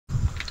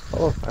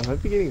Oh, I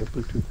might be getting a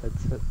Bluetooth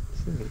headset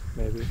soon,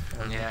 maybe.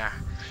 Yeah.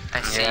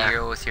 I see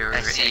you with your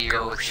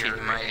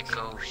shitty mic.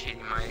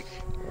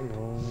 I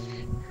know.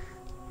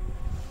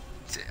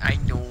 I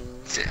know.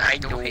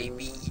 Don't hate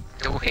me.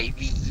 Don't hate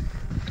me.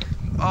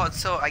 Oh,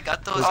 so I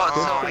got those.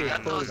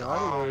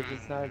 Audio is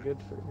just not good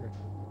for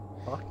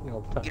talking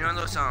all the time. You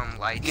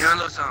know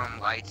those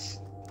lights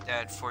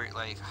that for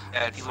like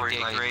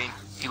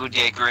people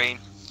get green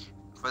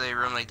for their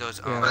room like those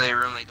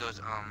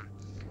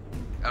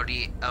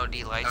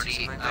LD lights or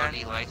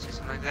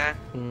something like that.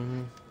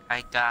 Mm-hmm.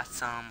 I got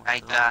some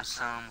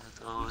of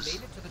those. We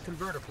made it to the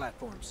converter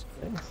platforms.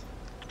 Thanks.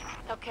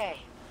 Okay.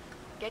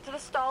 Get to the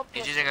stalled It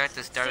pistons. just I got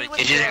the starter See kit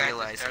what's and there. I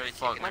realized Once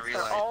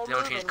they're all don't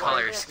moving, change we're in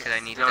colors because I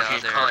business. need the other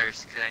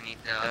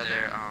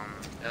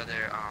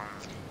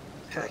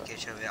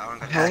package of it.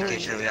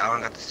 I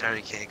don't got the starter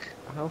cake.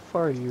 How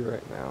far are you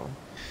right now?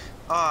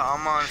 Oh,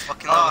 I'm on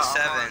fucking level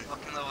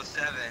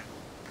 7.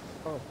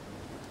 Oh.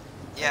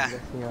 Yeah. I'm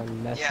guessing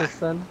on Nessus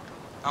then?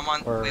 I'm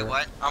on. Or- Wait,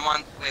 what?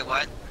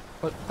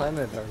 What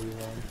planet are you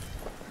on?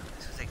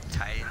 This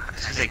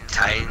is like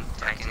Titan.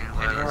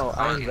 No,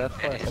 I'm that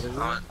far ahead of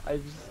you.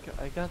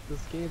 I got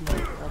this game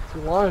like not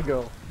too long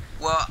ago.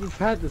 Well, You've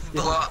had this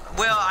game.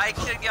 I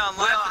could get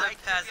online for the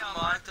past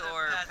month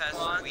or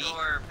past week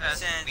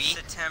since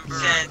September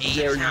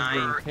There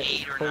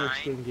 8 or 9.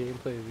 posting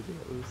gameplay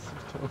videos.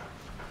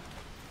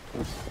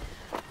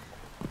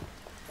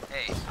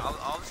 Hey,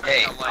 I'll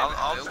try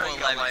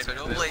to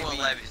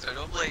live, so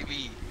don't blame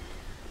me.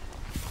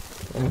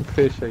 I'm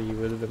pretty sure you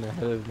would have been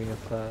ahead of me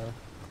if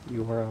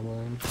you were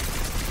online.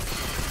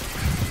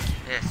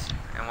 Yes,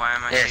 and why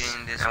am I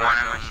shooting this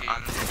random?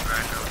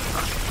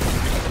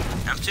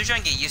 I'm still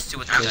trying to get used to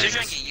what the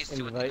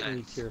Invite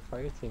me to your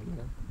fire team,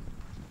 man.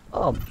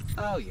 Oh,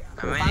 yeah.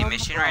 I'm in a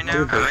mission right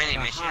now.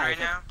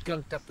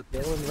 Gunked up the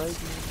they'll invite me.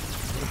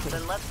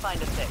 Then let's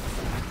find a fix.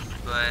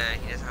 But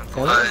he doesn't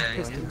have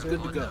Piston's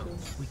good to go.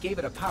 We gave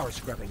it a power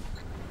scrubbing.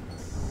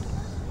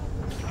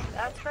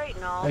 That's great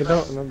and all, I don't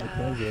but, remember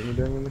playing game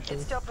during the mission.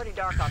 it's still pretty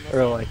dark on this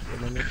Or end. like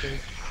in the mission.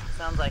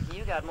 Sounds like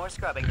you got more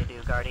scrubbing to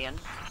do, Guardian.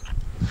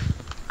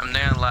 I'm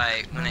there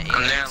like when the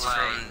aliens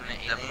from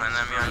the planet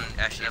I'm on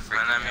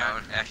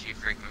actually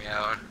freak me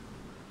out.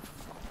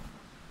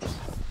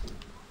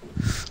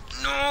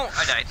 No,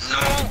 I died.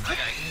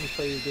 Let me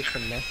tell you get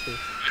some Nessus.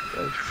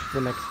 That's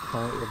the next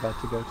planet you're about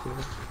to go to.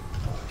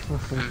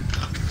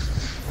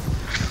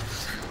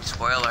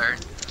 Spoiler.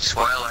 It's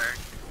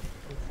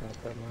not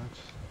that much.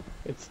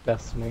 It's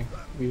Destiny.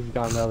 We've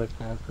gone to other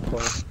planets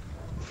before.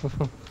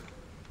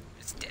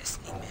 It's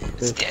Destiny, man.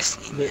 It's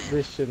Destiny, man.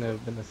 This shouldn't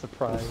have been a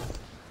surprise.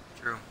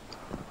 True.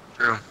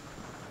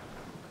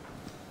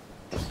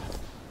 It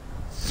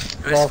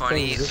Well, was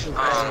funny. this is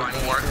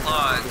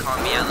Warclaw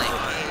called me out like,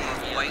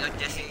 hey, why you got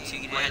Destiny 2?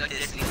 You didn't have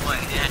Destiny 1.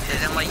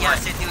 And I'm like, yeah, I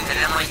said dude. And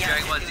I'm like,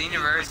 Dragon Ball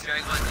Xenoverse.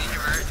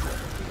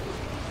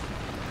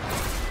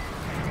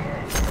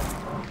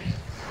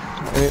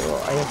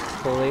 I have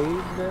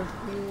played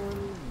Destiny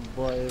 1,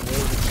 but it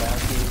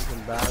wasn't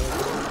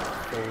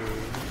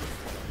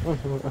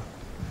compatible.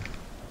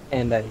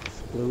 And I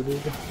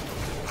exploded.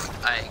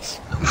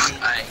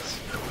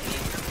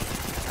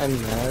 I'm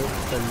mad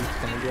that you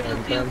can get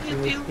engrams in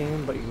this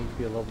game, but you need to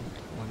be a level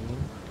 20.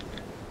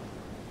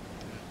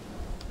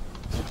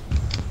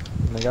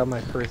 And I got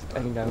my first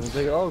engram. It's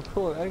like, oh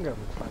cool, engram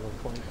is level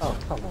 20. Oh,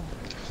 come on.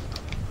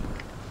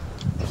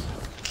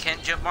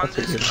 Can't jump on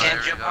this?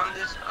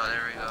 Oh,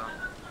 there we go.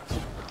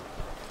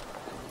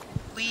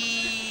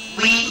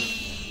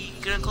 Wee!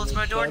 Gonna close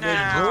my door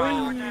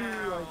now.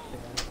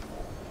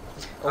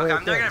 Okay,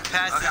 I'm not gonna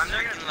pass this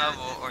freaking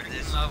level or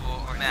this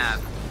map.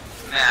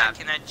 I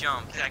cannot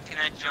jump.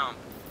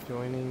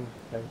 Joining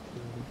that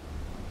team.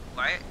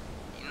 Why?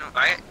 You know.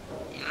 Oh, you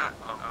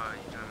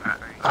doing that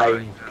right?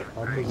 I'm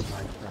coming, my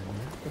friend.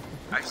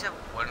 I just have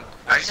one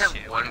question.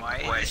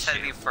 Why this had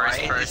to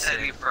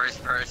be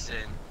first person?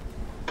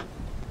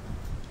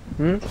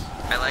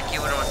 I like it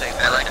when it was like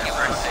third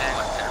person.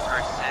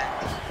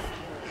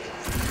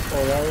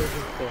 Oh, that was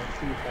just the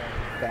C5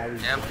 battery.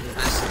 Yep,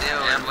 but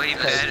still, it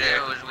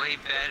was way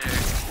better.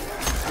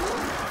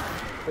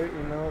 But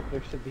you know,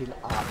 there should be an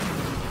option.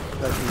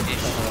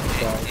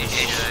 It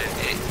should.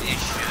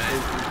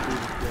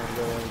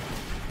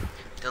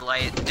 The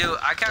light, dude,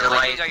 I can't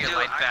really you got your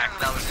light back.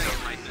 That was so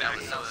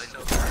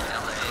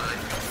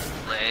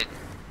lit.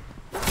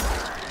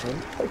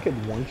 I could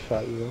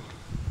one-shot you.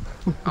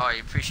 Oh,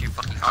 you appreciate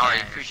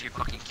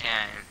fucking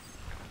can.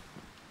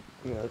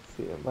 Yeah, let's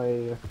see.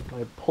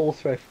 My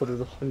pulse rifle is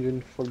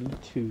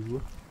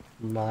 142.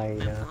 My hand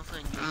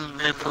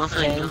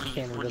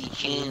cannon is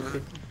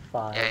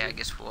 155. Yeah, I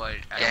guess what?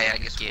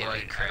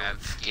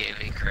 Give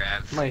a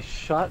crap. My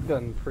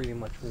shotgun pretty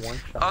much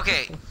one-shot.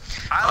 Okay,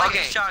 I like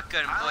a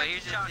shotgun, but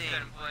here's the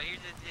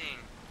thing.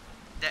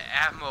 The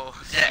ammo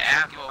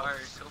are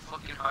so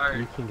fucking hard.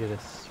 You can get a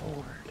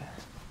sword.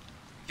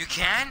 You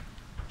can?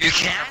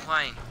 Stop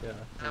playing. Yeah.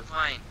 Stop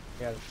playing.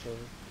 I got a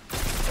sword.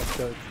 Let's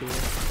go to you.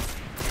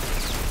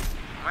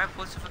 What am I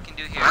supposed to fucking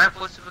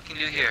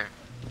do here?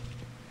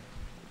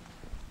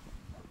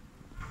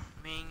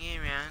 Ring it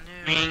round,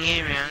 ring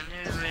it round,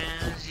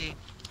 Rosie.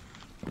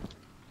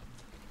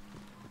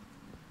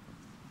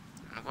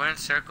 I'm going in a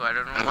circle. I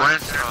don't know. I'm going in a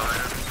circle.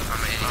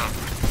 I'm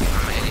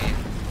an idiot.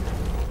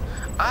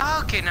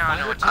 Oh, okay, now I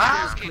know what to do.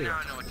 Okay, now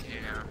I know what to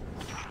do now.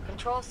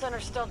 Control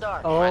center's still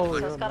dark. Oh,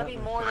 So it's gotta be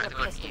more than a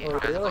piston. Oh,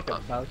 you're like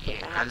about to.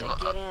 I have to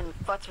get in,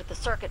 futz with the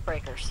circuit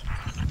breakers.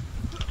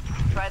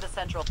 Try the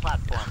central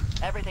platform.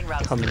 Everything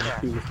routes Coming through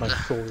at you there. with my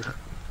sword.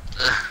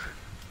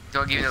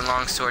 Don't give me the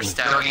long sword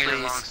stab, please.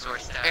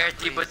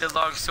 Everything but the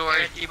long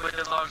sword. Everything but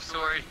the long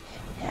sword.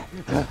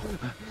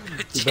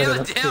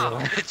 Chill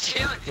down.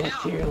 Chill down.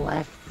 Look to your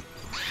left.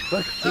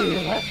 Look to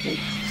your left.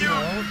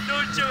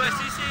 Don't show us.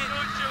 I see it.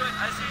 Don't show it.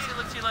 I see it.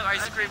 Look to your left.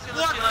 Ice cream.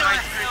 What the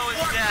hell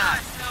is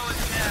that?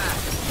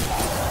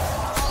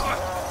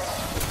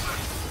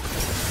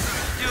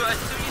 Dude,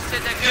 as soon as you said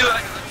that,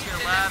 look to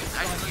your left.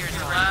 I see your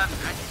left.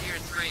 I see your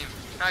scream.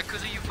 Alright, cause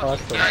you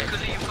fucking dead.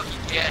 Cause you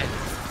fucking dead.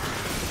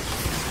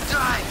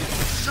 Die!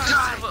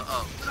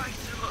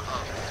 Die!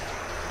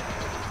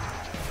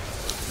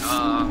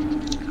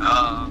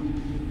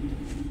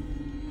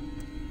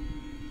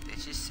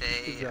 Did you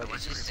say,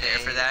 prepare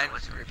for that?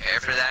 Prepare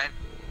for that?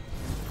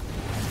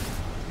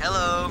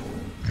 Hello?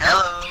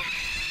 Hello?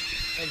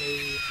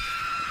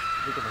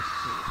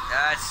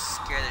 That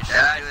scared the shit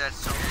out of me. That's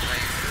so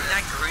like,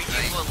 not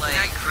cringy, but like, it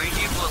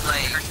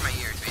hurts my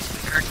ears,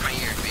 basically. It hurts my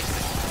ears,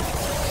 basically.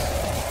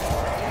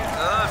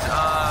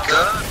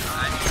 Good. I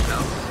need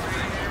help.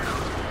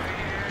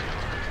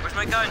 Where's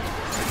my gun?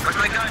 Where's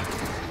my gun?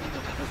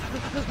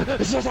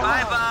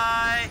 Bye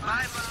bye.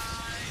 Bye bye.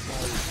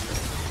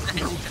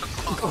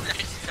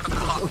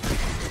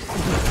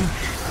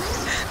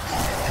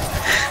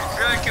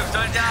 Rurikub,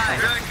 don't die.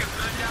 Rurikub,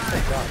 don't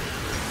die.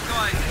 Come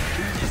on.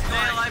 Just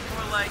stay alive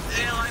for like,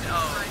 stay alive.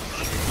 Oh.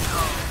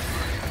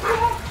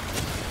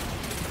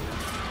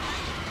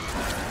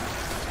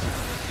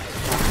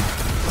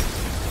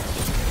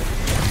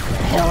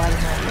 Hell out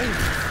of my face.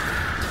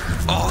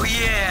 Oh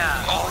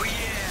yeah! Oh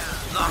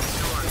yeah! Long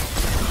sword.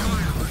 Go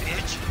to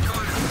bitch. Go to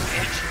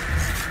bitch.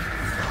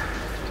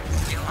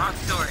 Get long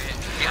sword it.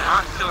 Get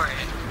long sword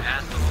it.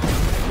 Asshole.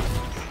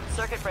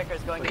 Circuit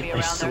breaker's going to be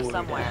around there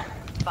somewhere.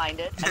 Find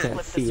it and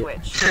flip the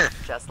switch.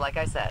 Just like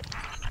I said.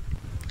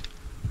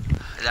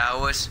 That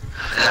was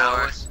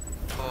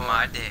for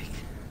my dick.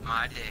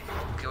 My dick.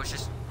 Okay, let's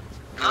just.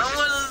 I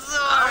want a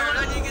sword! I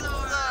need to get the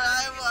sword!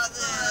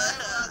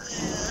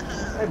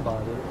 I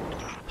bought it.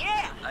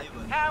 Yeah!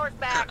 Power's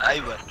back!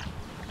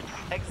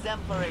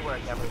 Exemplary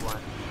work, everyone.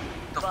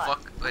 The But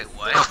fuck? Wait,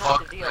 what? still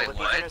have to deal with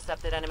these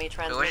intercepted enemy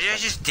What did I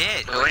transmissions. just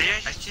did? What did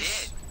I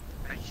just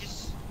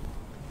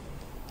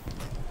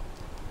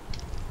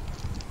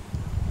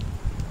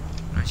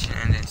Mission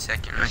end in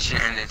second.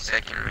 Mission end in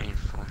second. Rain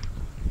fall.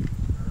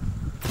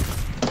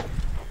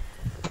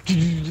 Did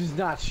you just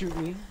not shoot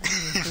me?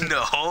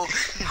 No,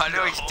 I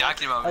know what you're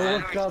talking about, I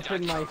man. looked up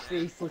and my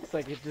face looks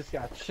like it just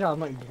got shot. I'm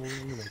like,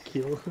 boom, gonna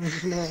kill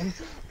this man.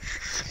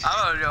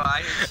 I don't know.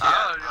 I didn't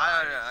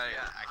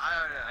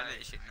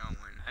shoot no one.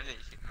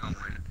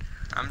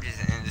 I'm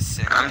just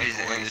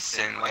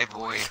innocent. White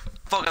boy.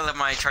 Fuck, I left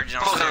my charger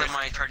on.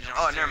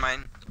 Oh,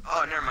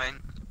 never mind.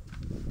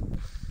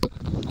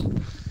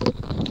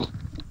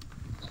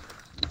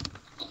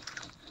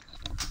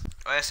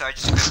 Oh, yeah, so I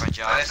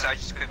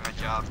just quit my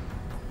job.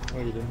 Oh,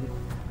 you didn't?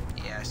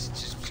 Yes,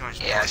 it's just too much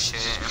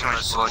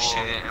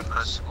bullshit and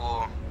plus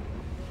school.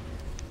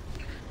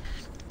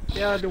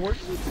 Yeah, the work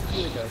was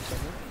good, guys.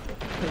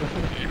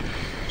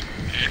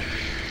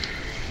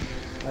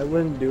 I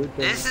wouldn't do it.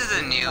 This is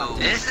a new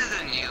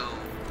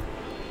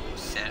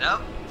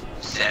setup.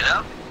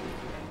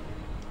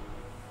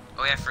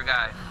 Oh yeah, I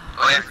forgot.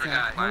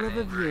 Hell of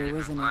a view,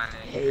 isn't it?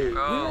 Hey.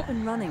 We're up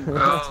and running Bro.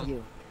 thanks to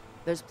you.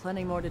 There's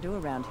plenty more to do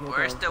around here,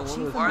 Where's though. the-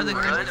 Chief where are the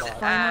Amendment guns is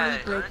finally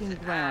at? breaking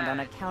ground on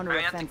a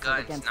counter-offensive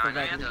against the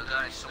Red League.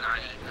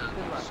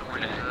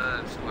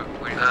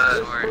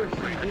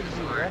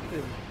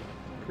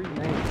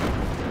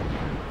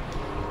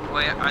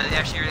 Wait, are they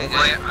actually really good?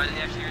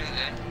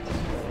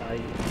 I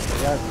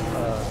got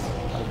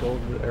a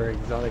gold or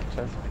exotic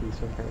chest piece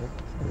from her.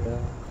 So,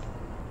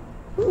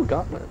 yeah. Ooh,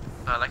 gauntlet.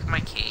 I like my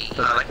key.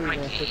 But I like my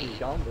key.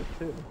 Gauntlet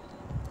too.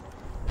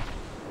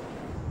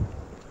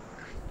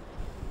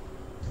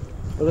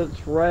 But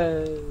it's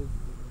red.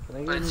 Can I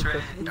get But it's a new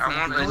red. chest piece? I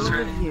want Hell this of a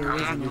red. view, I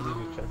isn't want it?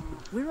 New chest piece.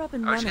 We're up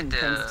and I should running get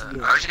thanks to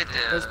you.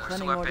 There's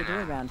plenty more to do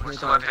around here,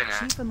 though.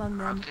 Chief among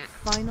them,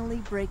 finally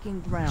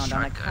breaking ground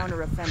on a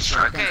counter-offensive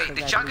against Okay, the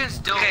the Red shotgun's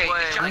Legion. still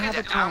I have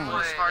a plan,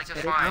 hard to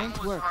but it find.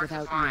 won't work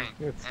without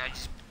you. It's,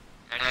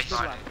 I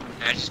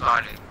just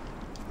bought it.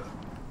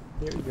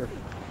 you're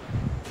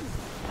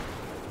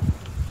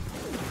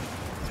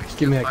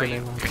Give me that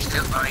grenade launcher. You're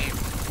still buying.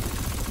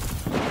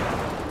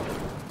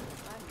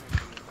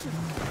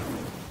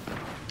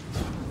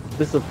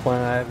 This is a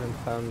plan. I haven't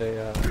found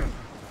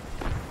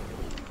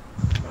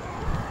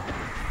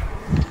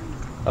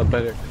a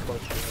better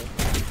question.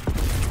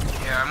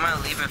 Here, I'm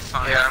gonna leave it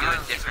fine. I'm gonna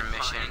do a different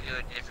mission.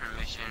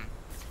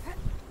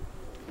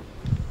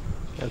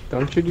 Yeah,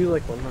 don't you do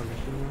like one more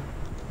mission?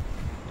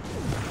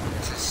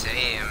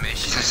 say a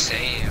mission. To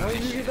say a How did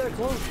mission. you get that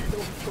close?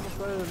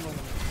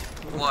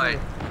 What?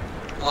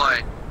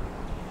 What?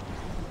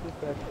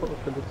 Get that close,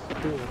 it looks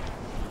cool.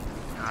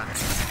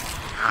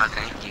 Oh,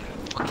 thank you.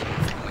 Fucking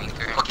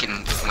wanker. Fucking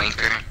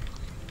wanker.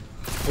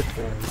 Which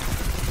one?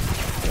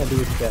 I do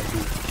with that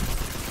beat.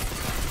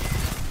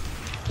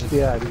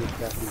 Yeah, I do with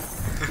that beat.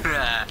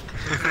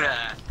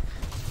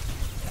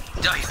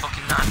 Die,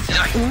 fucking nuts.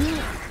 Die.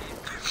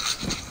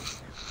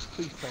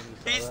 Please tell me you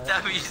He saw that.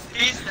 stabbed me. He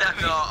stabbed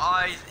me. No, see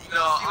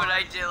what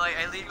I did? Like,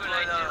 I leave what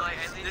I did. Like,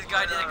 this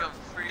guy did like a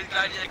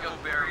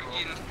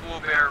freaking full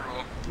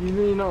barrel.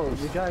 You know,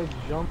 the guy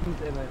jumped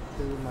and I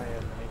threw my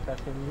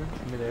Minecraft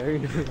in midair. You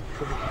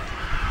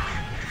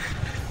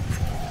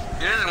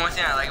know the one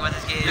thing I like about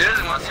this game? You know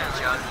the one thing I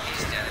like about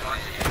this game?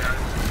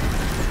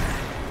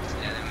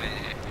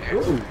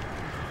 Ooh,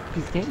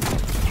 he's game.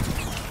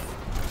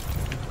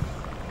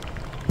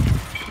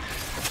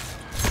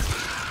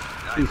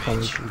 Please tell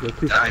me you can good.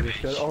 Please tell me it's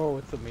good. Oh,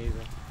 it's amazing.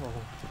 Oh.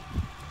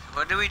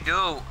 What do we do?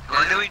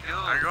 What do we do?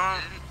 I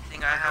don't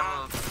think I have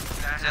a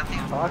exactly.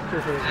 Talk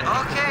to her.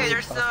 Okay,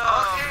 there's the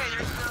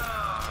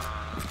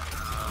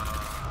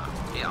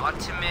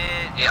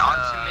ultimate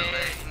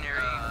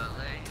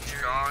legendary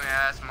strong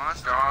ass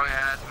monster.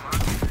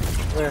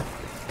 Where?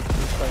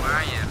 Where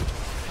are you?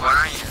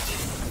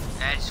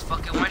 That just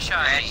fucking one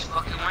shot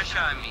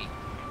me.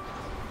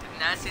 Did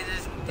not see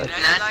this. Did not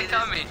see that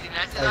coming.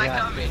 I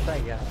got this.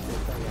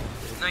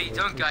 No, you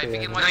don't, guy. If you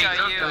can one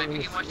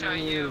shot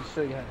you,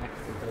 So yeah,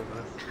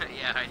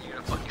 yeah, you're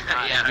gonna fucking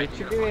die. Yeah, get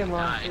your game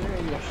on and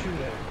you'll shoot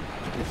it.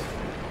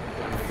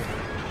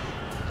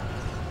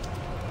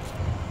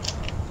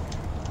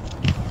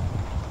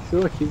 I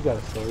feel like he's got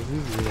a sword.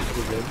 He's really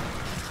pretty good.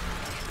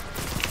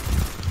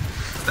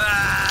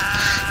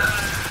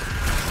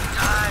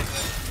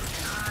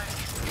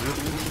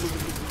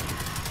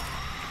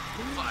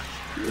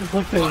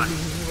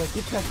 He's like,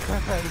 get that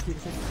crap out of here.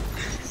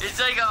 It's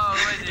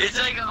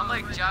like I'm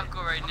like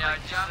Jocko right now.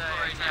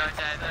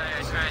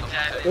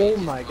 Oh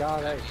my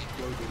god, I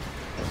exploded.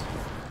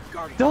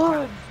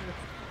 Done!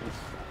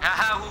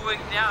 Haha, who wig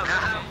now?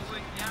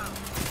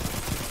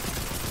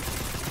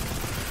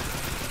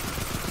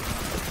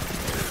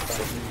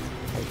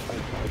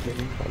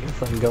 I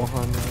guess I'm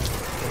Gohan now.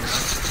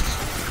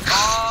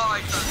 Oh, I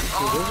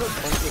saw Dude, there's a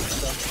bunch of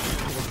stuff.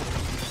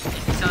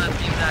 You saw the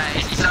thing that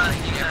he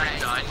never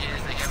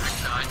dodges, like ever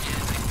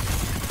dodges.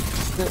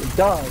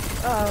 Dodge!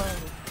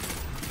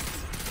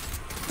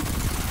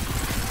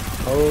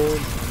 Oh, no.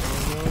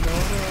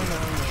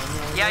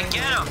 Yeah,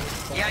 get him!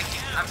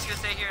 I'm just gonna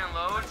stay here and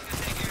load.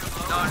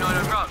 No,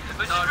 bro.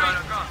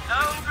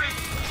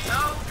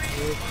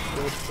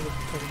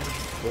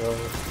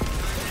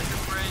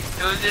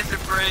 It was just a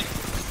break.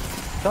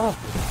 Stop!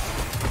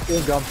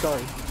 Oh god,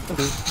 sorry.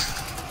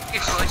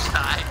 It's one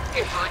shot.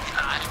 It's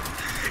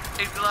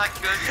like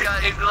good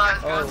shot. It's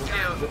like good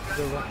skill.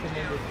 The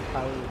recommended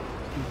power.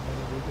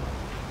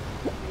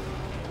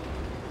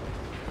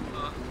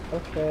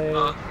 Okay.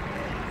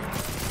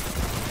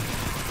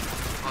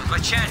 My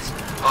chance.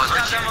 Stab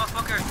that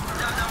motherfucker.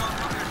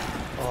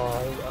 Oh, I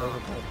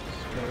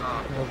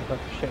was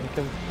about to shank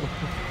him.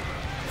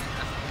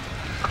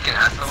 Fucking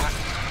asshole.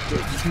 He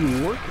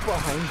worked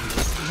behind you.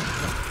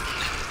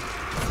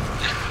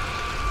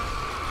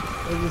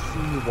 I just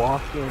see you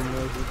walking,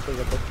 there's just like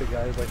a bunch of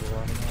guys like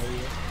running at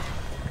you.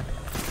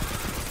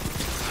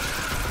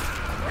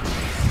 What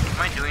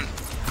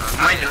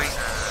am I doing?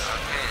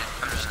 Okay,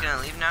 I'm just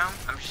gonna leave now.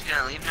 I'm just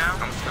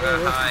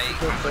gonna hide.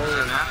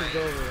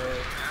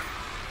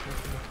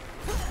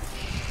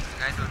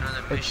 I do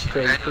another mission.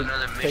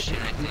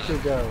 I think. You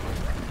should go.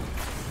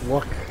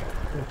 Look,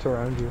 what's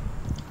around you.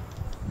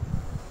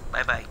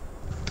 Bye.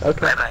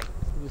 Okay. Bye.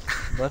 You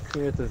just left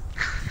me with this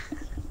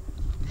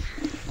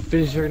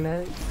fissure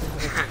net.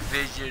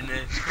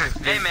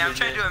 Hey man, I'm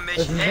trying to do a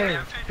mission.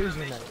 Fissure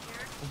net.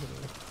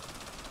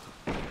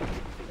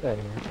 There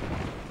you go.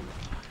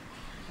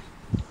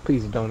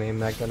 Please don't aim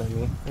that gun at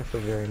me. I feel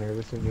very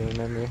nervous when you aim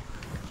at me.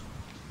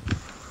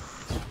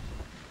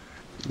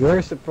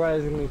 You're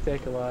surprisingly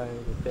take a lot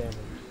of damage.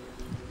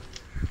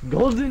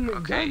 Golden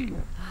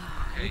gun!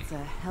 It's a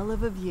hell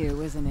of a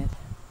view, isn't it?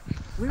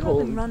 We're up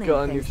Golden and running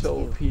gun, thanks you're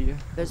so to OP. you.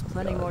 There's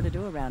plenty more to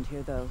do around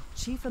here, though.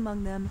 Chief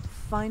among them,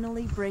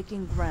 finally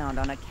breaking ground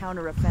on a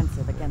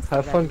counter-offensive against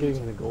Have the fun Red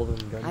getting Legion. the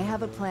golden gun. I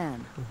have a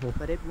plan,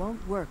 but it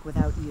won't work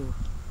without you.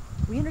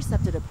 We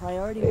intercepted a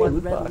Priority Hey, 1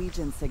 loot Red box.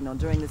 Legion signal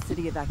during the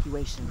city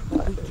evacuation.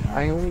 But we can't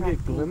I only crack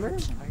get the glimmer?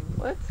 encryption.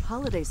 What?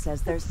 Holiday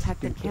says there's tech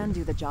that can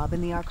do the job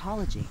in the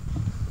arcology,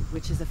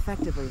 which is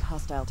effectively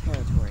hostile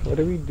territory. What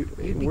do we do?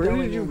 We'd be Where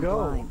going did you in go?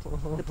 blind.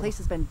 The place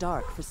has been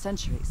dark for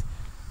centuries.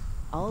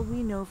 All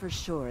we know for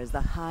sure is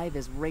the Hive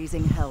is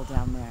raising hell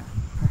down there.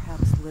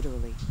 Perhaps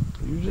literally.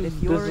 You But just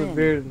if you're in,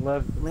 disappeared and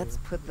left. Let's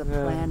put the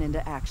Yeah. plan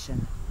into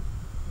action.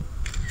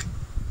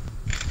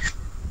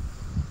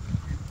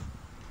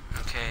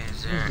 Okay,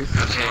 is there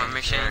more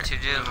mission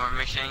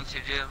to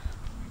do?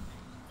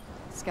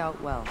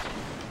 Scout well.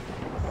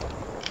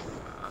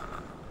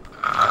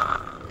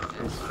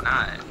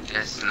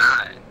 It's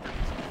not.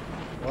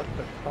 What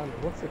the Connor?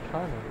 What's a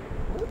Connor?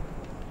 What?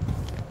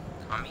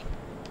 Tommy?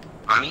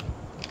 Tommy?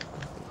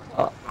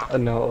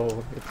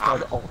 No, it's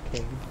called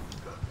Alkane.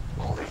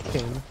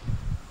 Alkane.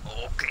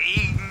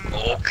 Okay.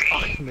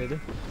 Okay. Ahmed.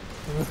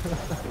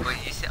 What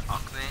you say,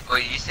 Ahmed?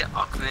 What you say,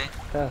 Ahmed?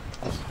 Yeah,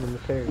 Ahmed the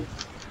fairies.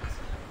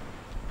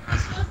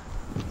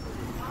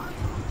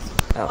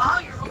 Wow,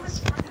 you're always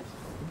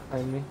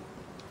behind me.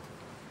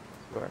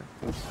 Swear.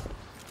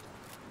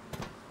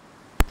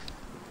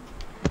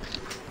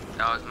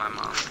 That was my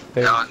mom.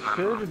 There That was my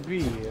mom. should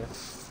be a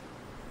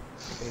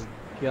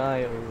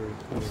guy over here.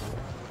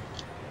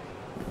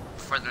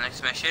 For the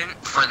next mission?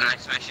 For the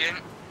next mission?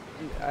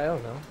 I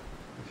don't know.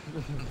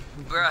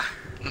 Bruh.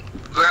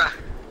 Bruh.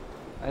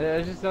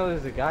 I just know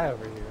there's a guy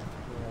over here.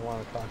 I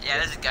want to talk to. Yeah,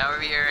 there's a guy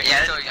over here.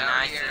 Yeah, there's a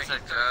guy over here. He's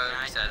like drugs.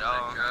 He said,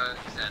 oh.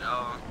 He said,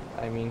 oh.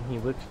 I mean, he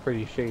looks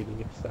pretty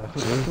shady, so.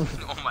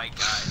 Oh my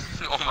god.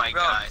 Oh my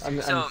god. I'm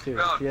serious.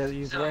 Bro, yeah,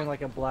 he's wearing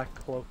like a black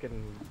cloak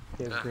and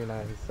he has green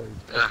eyes, so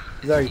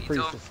he's already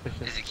pretty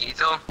suspicious. Is it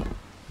Keto?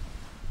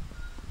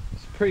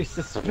 It's pretty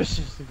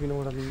suspicious, if you know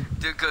what I mean.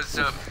 Dude, cause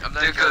I'm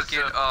not joking.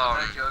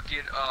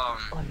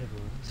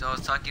 So I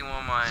was talking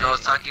with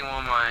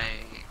my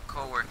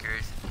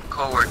coworkers,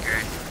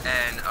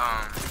 and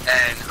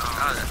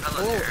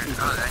hello there.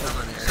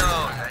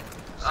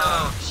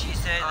 So she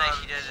said that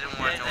she doesn't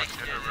want to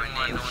know her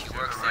name when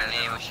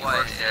she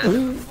works there.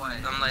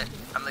 I'm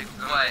like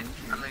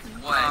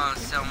what?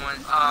 Someone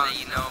that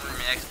you know from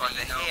Xbox.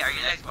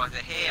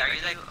 Hey, are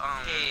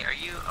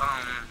you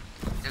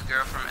the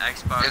girl from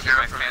Xbox? You're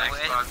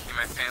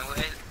my friend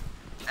with.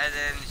 And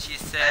then she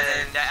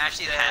said that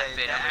actually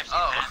happened.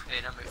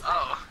 I'm like,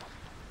 oh.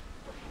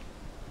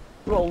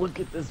 Bro, look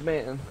at this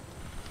man.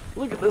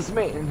 Look at this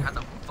man. How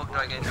the fuck do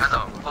I get?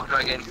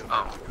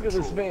 Oh. Look at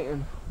this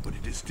man. But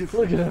it is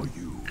different Look at him. for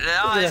you. No,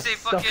 I say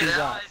stuff fucking. he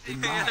got.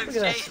 Look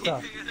at that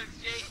stuff.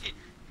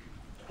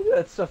 Look at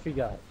that stuff he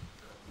got.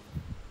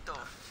 The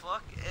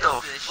fuck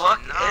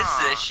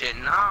is this shit?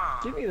 Nah.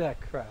 Give me that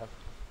crap.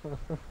 You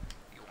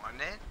want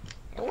it?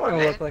 I want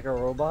to look like a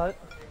robot.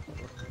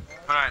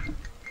 Hold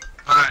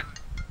on.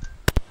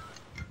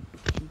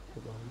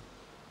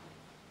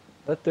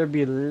 Let there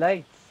be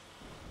lights.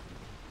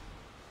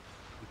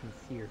 You can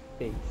see your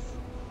face.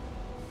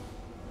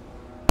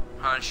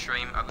 On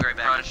stream, I'll be right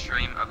back.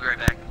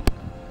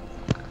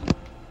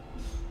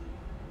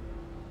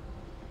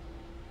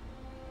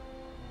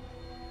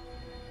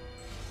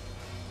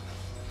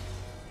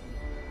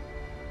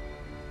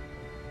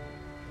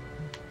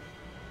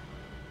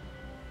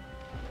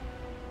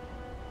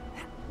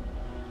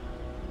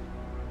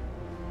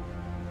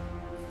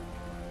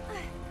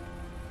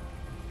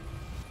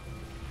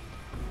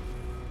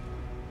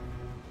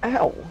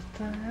 Ow, what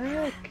the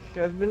heck?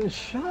 I've been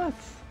shot.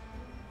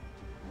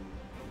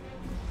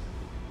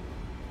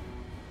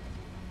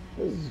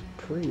 This is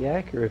pretty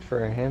accurate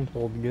for a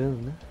handheld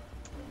gun.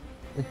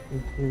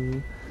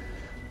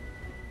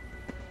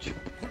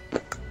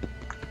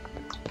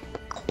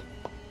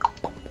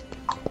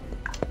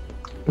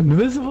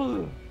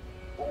 Invisible!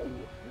 Oh,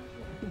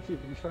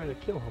 you've been trying to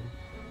kill him.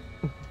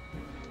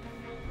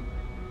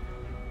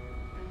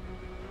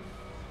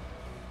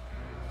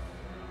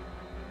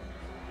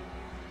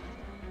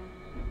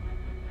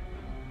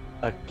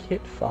 A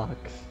kit fox.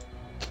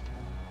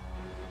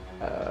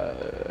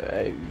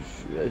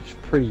 It's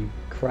pretty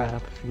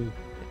crap if you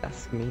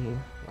ask me.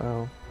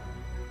 Well,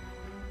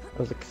 I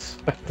was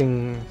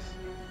expecting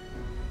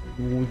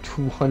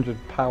 200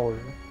 power.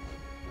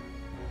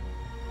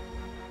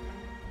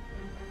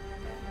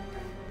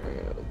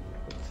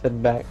 Let's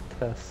head back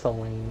to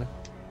Selene.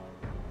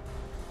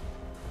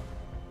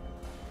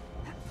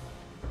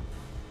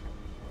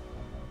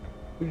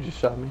 Who just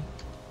shot me?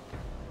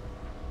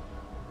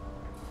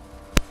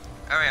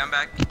 Alright, I'm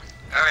back.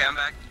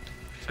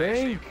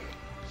 Tank!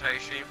 Sorry,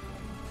 stream.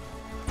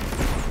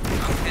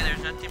 Okay,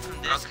 there's nothing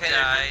from this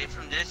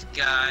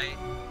guy.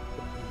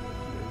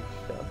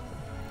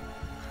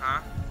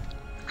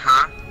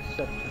 Huh?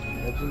 Except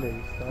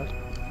legendary stuff.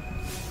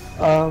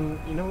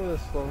 You know who the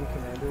Sloan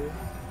commander is?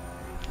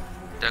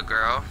 The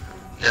girl?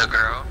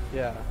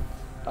 Yeah.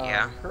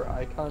 Yeah. Her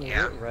icon is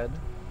Yeah. it red?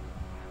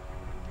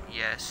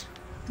 Yes.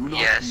 Do not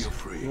Yes. be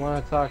afraid. You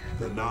want to talk to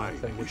The her Nine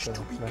once I get wish the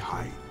to be message.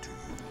 kind to you.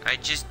 I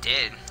just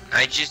did.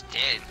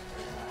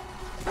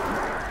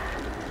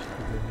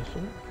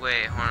 Mission?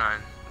 Wait, hold on.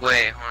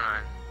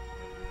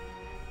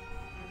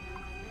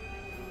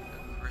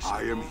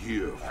 I am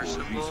here for a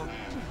Crucible? reason.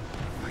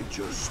 I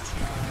just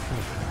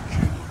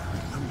can't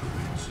remember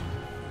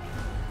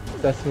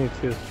it. Destiny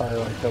 2 is probably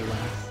like the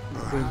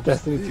last.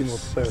 Destiny 2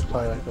 multiplayer is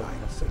probably like the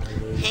last thing I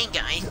really Hey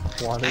guys,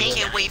 wanted. I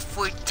can't wait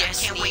for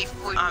Destiny.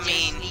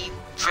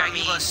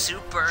 Dragon Ball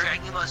Super.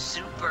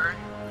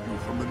 You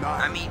from the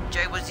Nine.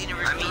 Dragon Ball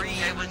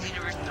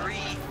Xenoverse 3.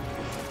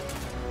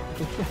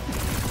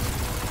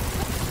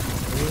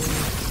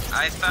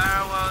 I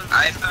found.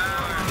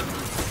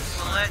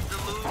 Collect the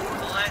loot.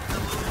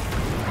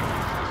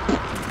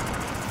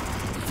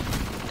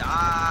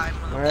 Die,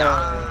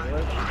 Alright,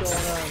 what's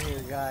going on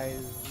here,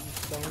 guys?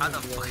 How the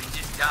fuck it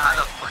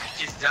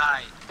just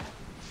died?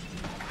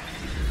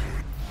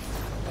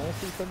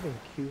 wanna see something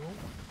cute?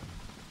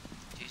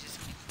 Did you say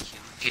something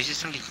cute? Did you say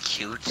something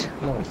cute?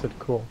 No, I said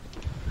cool.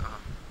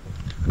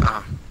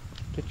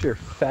 Get your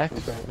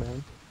facts right,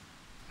 man.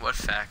 What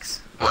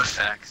facts? What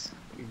facts?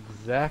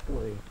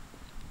 Exactly.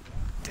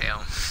 Damn.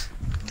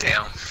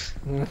 Damn.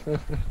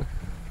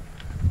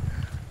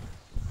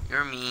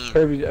 You're mean.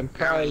 Kirby, I'm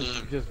probably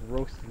just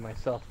roasted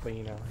myself, but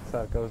you know, that's how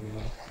it goes in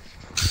life.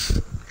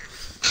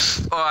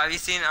 Oh, have you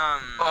seen I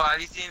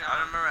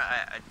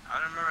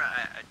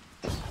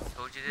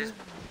told you this.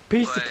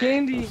 Piece but, of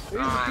candy!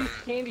 There's a piece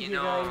of candy you here,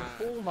 know, guys.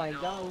 Oh my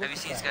god, look have you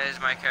at seen that. Sky's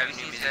Minecraft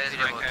new music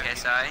video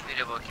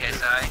about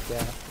KSI?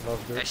 Yeah,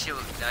 loved it. That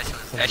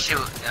shit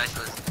was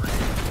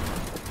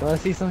Wanna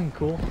see something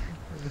cool?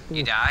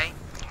 You die?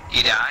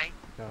 You die?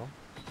 No.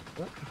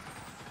 What?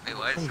 Wait,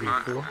 what? That'd be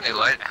Huh? cool. Wait,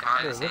 what? I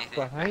Here, can't say look anything.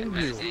 behind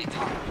you.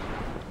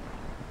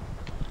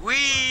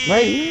 Wee!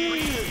 Right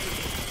here!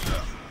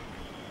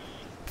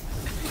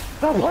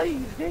 Stop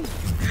playing this game!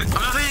 I'm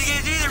not playing the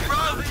games either, bro!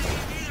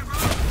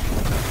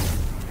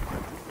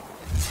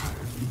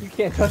 You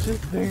can't touch this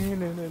thing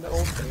in an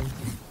old thing.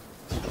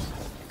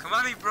 Come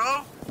on me,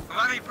 bro! Come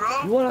on me,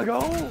 bro! You wanna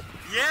go?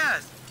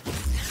 Yes!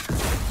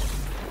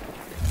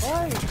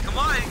 Why? Come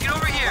on, get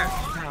over here!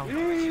 I'll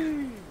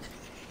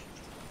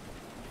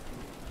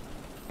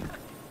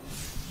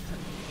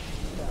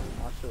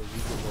show you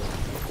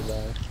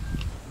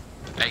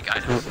the I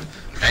got him.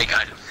 I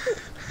got him.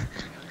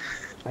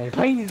 I ain't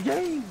playing these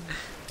games!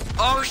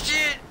 Oh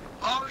shit!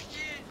 Oh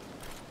shit!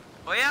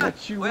 Oh yeah?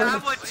 But you oh, yeah, I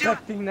weren't want you.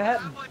 expecting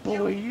that,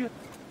 boy!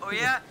 Oh yeah? Oh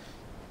yeah?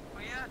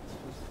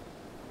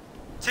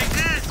 Take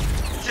this!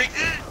 Take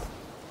this!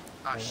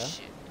 Oh Yeah?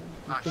 shit.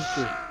 You Oh think shit.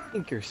 you're,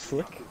 think you're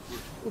slick?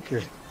 Look,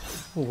 you're...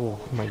 Oh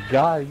my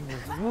god, you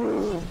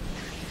were...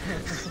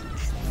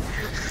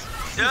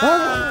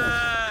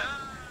 Ah!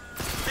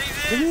 Take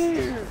Come this!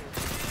 here!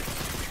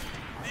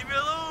 Leave me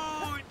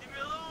alone! Leave me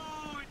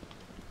alone!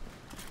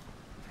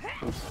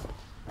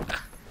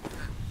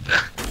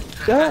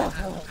 Ah!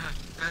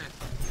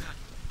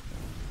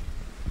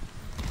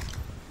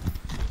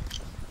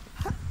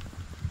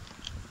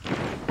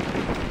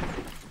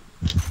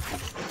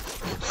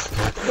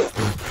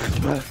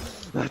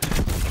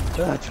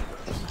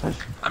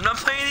 I'm not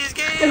playing these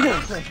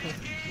games!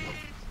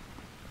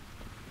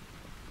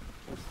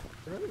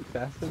 They're really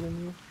faster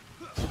than you?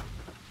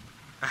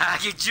 I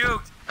get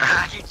juked!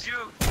 I get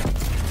juked!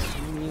 What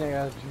do you mean I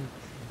got you?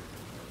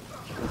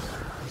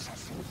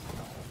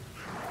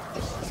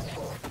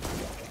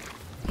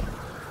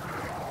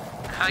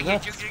 I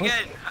get juked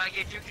again! I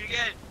get juked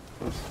again!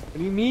 What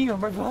do you mean? I'm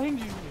right behind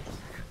you!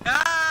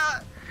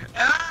 Ah!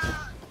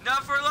 Ah!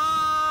 Not for long!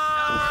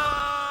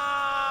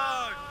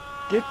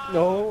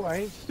 No, I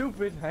ain't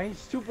stupid. I ain't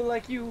stupid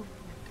like you.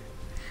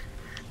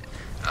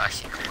 Oh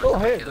shit, come Oh,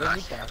 on. hey, Killer, let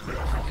me killer,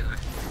 pass killer.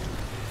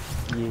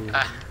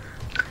 Yeah.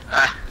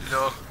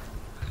 No.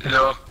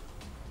 No.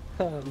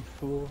 You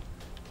fool.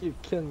 You're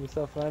killing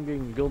yourself and I'm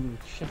getting golden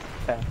chest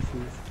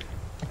passes.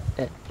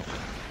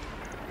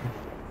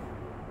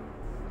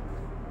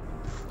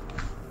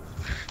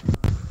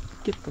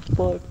 Get the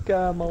fuck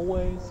out of my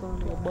way,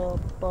 son.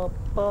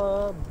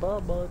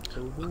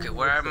 Okay,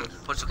 where am I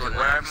supposed to go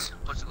next?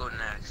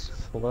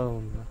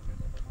 Sloan.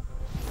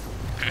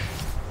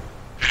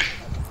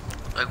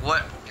 Like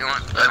what? You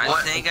want?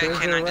 I think I There's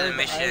a cannot do the red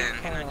mission.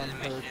 icon on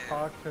her.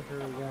 Talk to her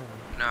again.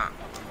 No.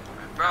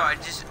 Bro, I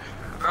just.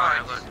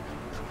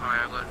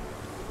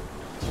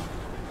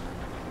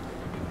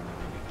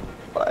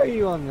 Why are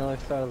you on the other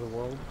side of the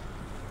world?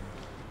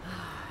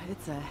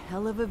 It's a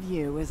hell of a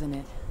view, isn't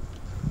it?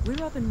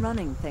 We're up and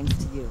running thanks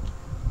to you.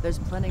 There's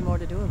plenty more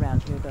to do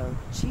around here, though.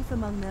 Chief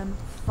among them,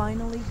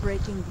 finally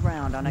breaking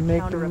ground on a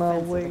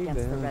counter-offensive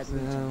against the Red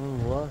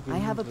Legion. I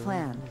have a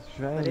plan,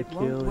 but it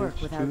won't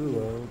work without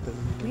you.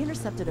 We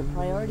intercepted a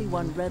Priority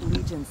 1 Red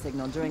Legion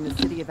signal during the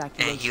city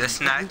evacuation. And he was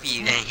snipey.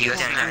 And he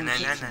was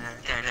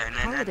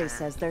Holiday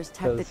says there's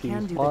tech that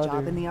can do the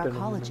job in the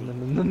arcology,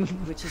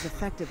 which is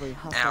effectively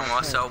hostile. And I'm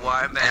also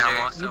terror.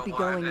 waterbender. You'd be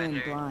going in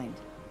blind.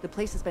 The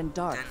place has been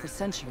dark for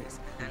centuries.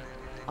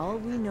 All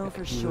we know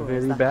for sure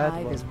is the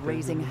Hive is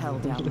raising hell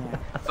down there.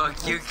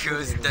 Fuck you,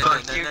 Goose. Pour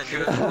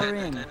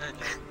in.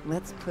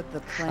 Let's put the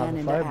plan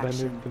into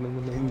action.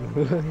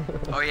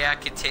 Oh yeah, I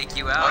can take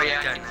you out. Oh yeah,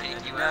 I can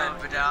take you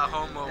out. Without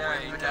homo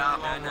way.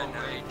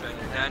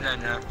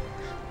 No.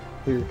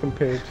 You're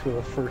compared to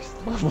a first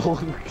level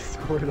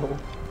Squirtle.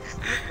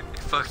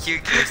 Fuck you,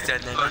 Goose. I'm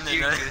a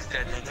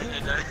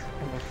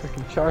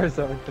freaking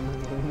Charizard.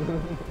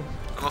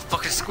 I'm a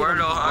fucking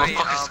Squirtle. I'm a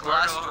fucking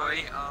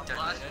Blastoise.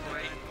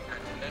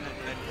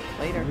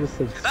 Later. You just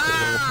said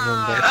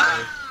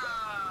Squirtle.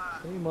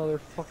 Hey,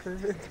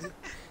 motherfucker.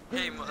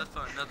 Hey,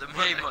 motherfucker,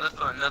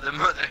 another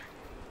mother.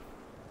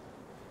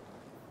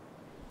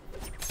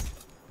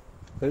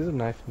 There's a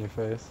knife in your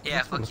face.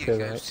 Yeah, fuck you,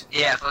 Goose.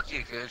 Yeah, fuck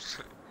you, Goose.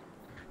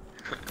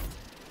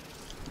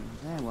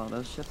 Yeah, well,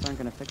 those ships aren't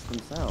gonna fix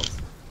themselves.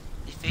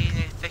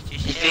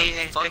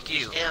 Fuck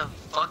you.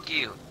 Fuck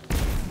you.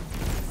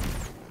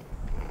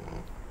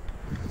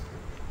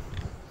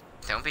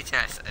 Don't be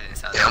tense. I didn't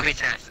saw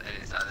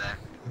that.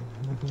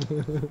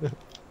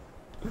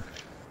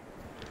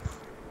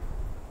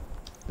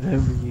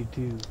 Whatever you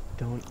do,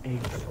 don't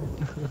exit.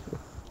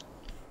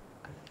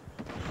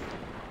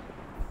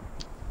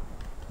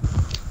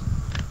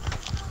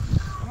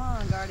 Come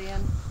on,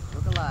 Guardian.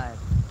 Look alive.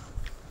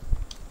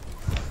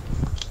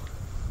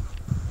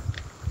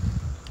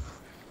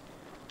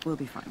 We'll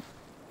be fine.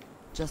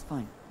 Just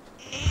fine.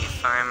 Be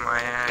fine my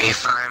ass. Be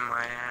fine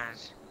my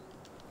ass.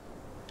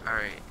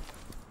 Alright.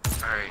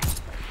 Alright.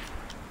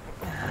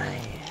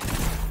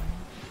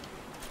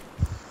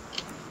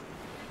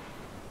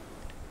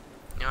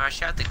 No, I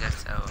shot the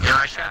guts out. No,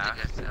 I shot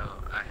the guts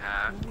out. I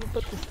have. I'm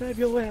about to stab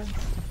your ass.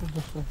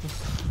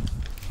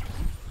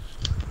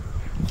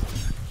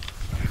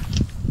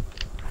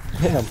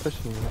 Yeah, I'm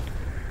pushing you.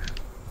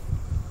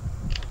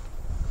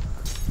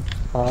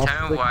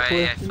 Tell me why I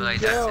feel like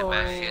that's a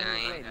bad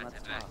feeling. That's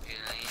a bad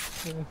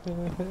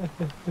feeling.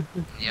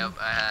 Yep,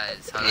 I had.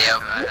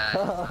 Yep, I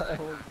had.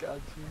 Oh, got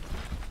you.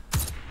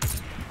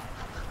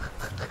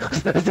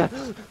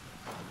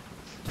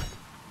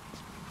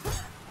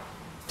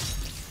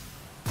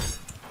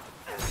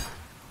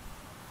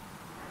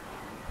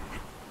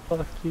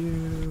 Fuck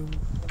you.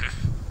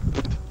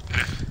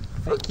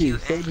 Thank you,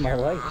 saved my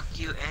life. Fuck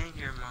you and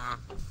your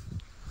mom.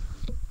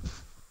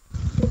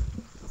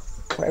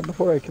 Right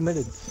before I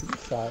committed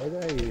suicide,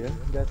 I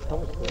got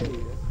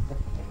teleported.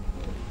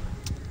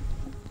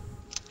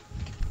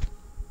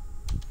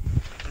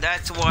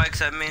 That's why,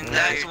 cause I'm in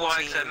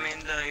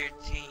your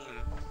team.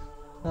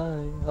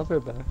 Hi, I'll be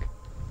back.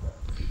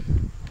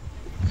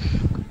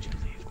 Could you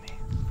leave me?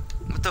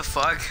 What the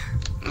fuck?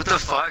 What the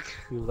fuck?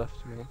 You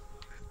left me.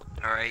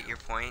 Alright, your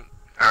point.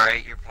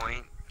 Alright, your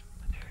point.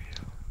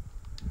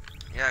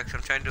 Yeah, cause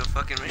I'm trying to do a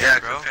fucking mission,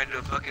 bro. I'm trying to do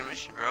a fucking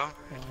mission, bro.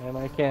 And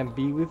I can't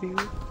be with you?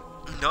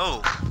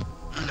 No.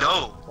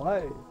 No.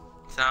 Why?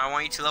 So I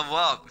want you to level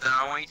up. So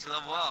I want you to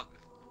level up.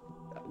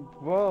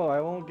 Whoa, I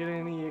won't get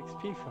any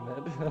XP from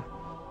it.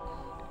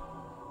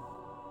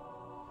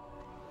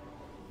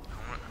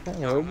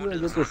 Yeah, where did I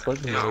get this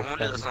legendary from?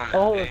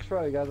 Oh, that's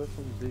right, I got this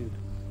from the dude.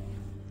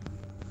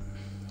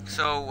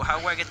 So, how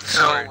do I get the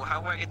sword?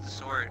 How do I get the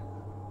sword?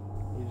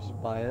 You just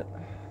buy it.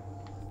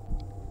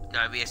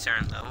 Gotta be a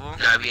certain level?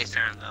 Gotta be a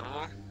certain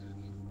level?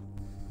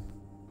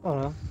 I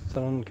don't know, it's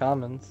an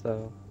uncommon,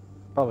 so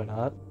probably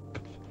not.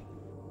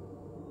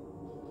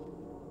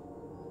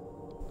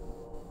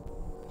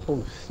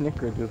 Oh,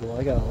 snickerdoodle,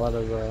 I got a lot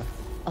of,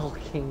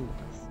 alchemies.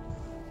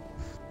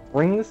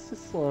 Bring this to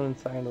Sloan and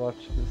Silent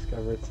to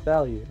discover its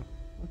value.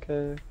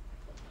 Okay.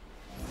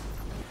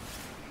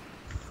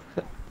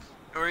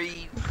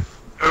 Hurry!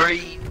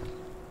 Hurry!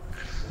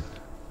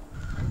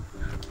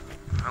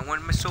 I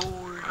want my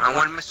sword! I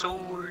want my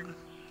sword!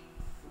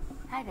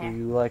 Hi Do there.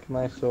 you like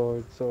my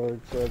sword,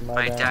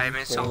 my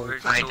diamond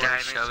sword, my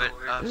diamond shove it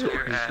up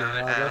your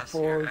ass,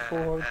 for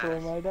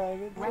my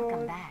diamond Welcome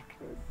sword. back.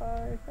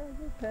 Goodbye, have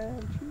a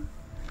pantry.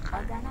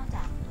 All done, all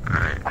done.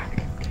 Alright.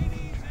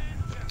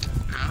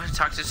 I'm gonna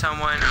talk to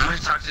someone. I'm gonna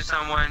talk to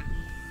someone.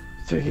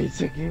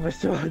 Taking my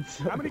sword.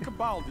 How many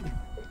Cabal did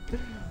you?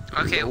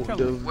 Okay,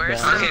 Those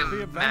where's bad- okay,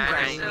 man, I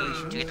need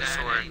to get the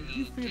sword. I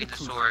need to get the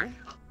sword.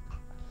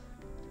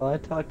 Well, I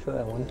talked to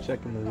that one chick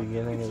in the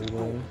beginning of the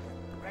game.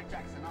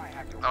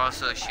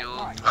 Also, shield.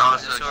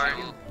 Also, sword.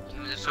 Give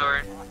me the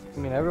sword. I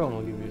mean, everyone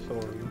will give you a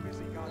sword.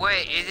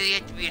 Wait, is it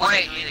have to be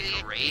like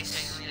a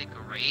race? Like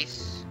a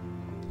race?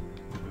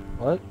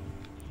 What?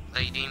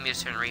 Like you need me a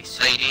certain race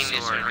to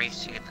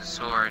get the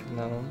sword.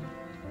 No.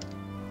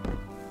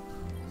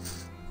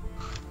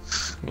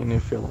 I mean,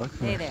 if you're lucky,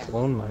 Hey there.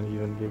 Sloan might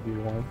even give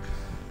you one.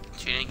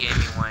 She didn't give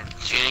me one.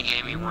 She didn't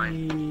give me one.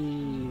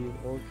 Eee,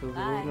 well, because it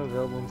wasn't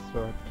available in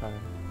store at the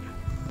time.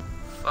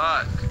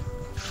 Fuck.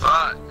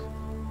 Fuck.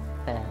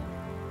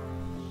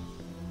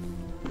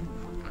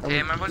 Okay,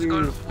 am I supposed to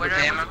go? Where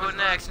am I supposed to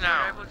go next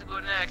now? Where am I supposed to go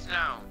next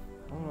now?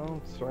 I don't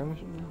know, story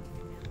mission?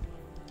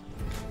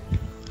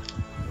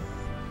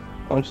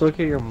 Why don't you look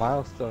at your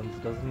milestones?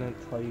 Doesn't it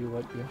tell you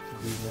what you have to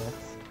do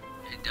next?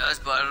 It does,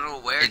 but I don't know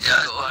where to go. I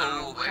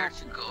don't know where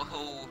to go.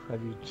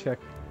 Have you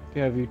checked?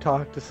 Have you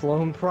talked to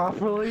Sloan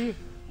properly?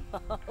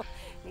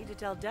 Need to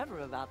tell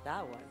Deborah about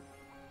that one.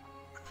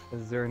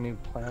 Is there a new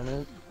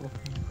planet?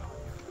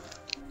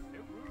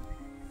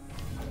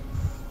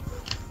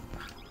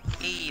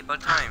 Hey, about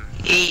time.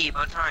 Hey,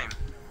 about time.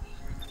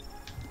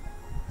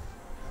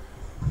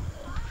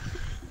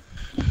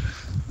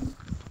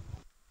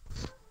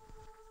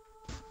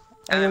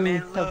 I I'm only in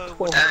have love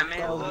with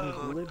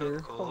 12,000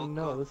 glitter. Oh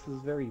no, this is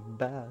very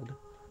bad.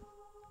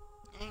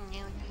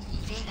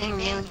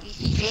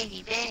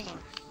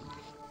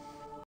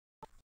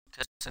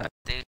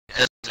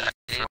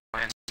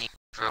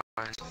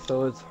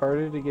 So it's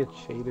harder to get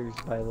shaders,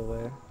 by the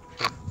way.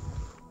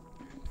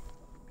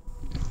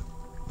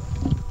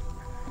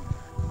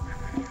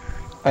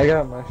 I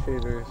got my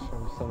shaders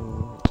from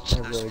some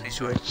Please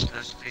join.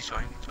 Please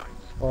join.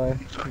 Why?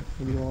 What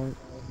do you want?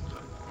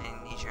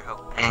 I need your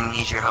help. I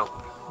need your help.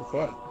 What's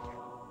what?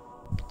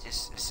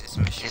 This is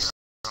mission.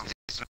 I'm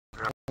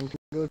gonna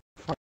go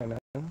find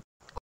out.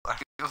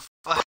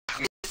 Fuck.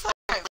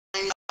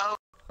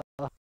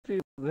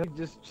 dude, let me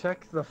just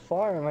check the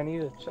farm. I need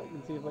to check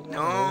and see if I can.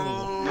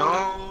 No.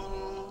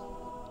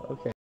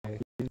 Okay.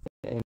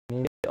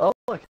 Oh,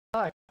 look,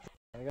 hi.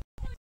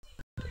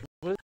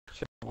 What is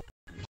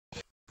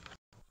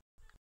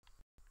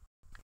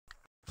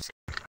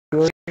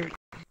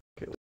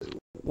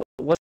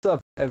What's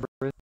up,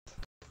 Everett?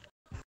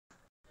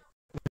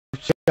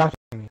 Shot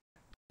me.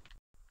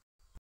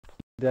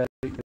 That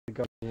the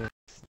Guardian.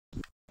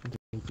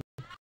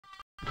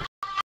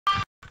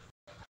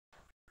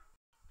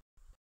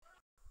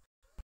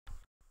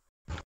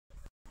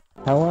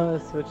 I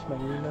want to switch my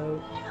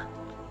emote.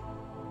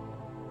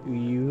 Do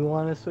you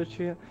want to switch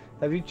your?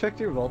 Have you checked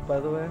your vault, by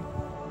the way?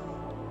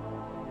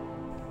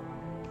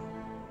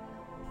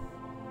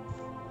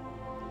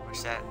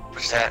 What's that?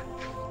 What's that?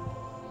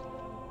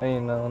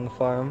 You know, on the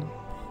farm.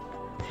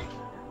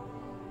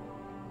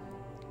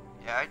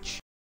 Yeah,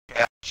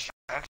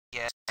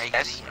 I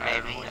guess maybe. I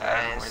don't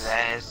know where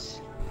that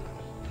is.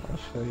 I'll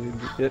show you.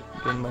 Get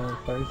my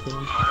fire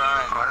team.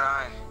 Hold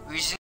on. We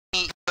just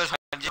need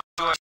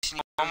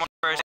one more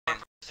person.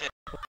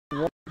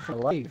 What for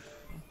life?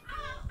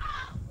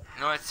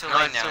 No, it's too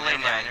late now.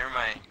 Never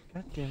mind.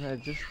 God damn it! I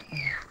just. Oh,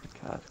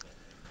 God.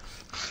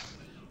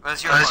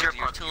 What's your fault?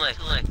 You're too late.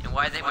 And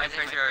why they my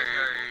pressure?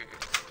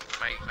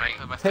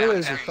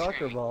 Taylor's a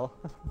soccer ball.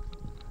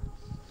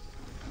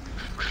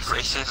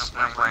 Racist.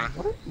 I'm playing.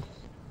 What?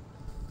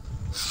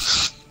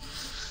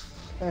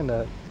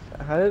 Kinda.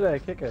 How did I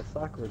kick a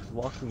soccer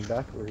walking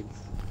backwards?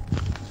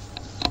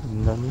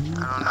 None.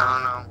 I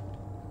don't know.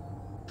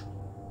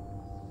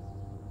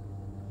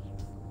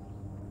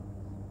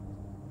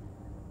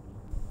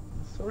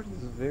 The sword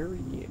is very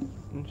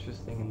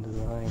interesting in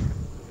design.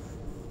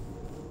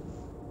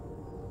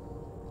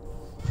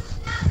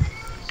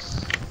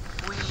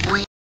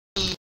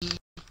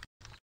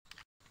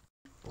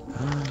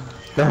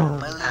 No!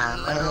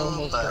 I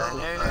almost got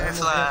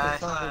the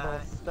soccer ball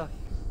stuck.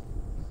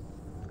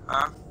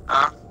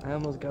 I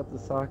almost got the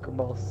soccer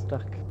ball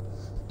stuck.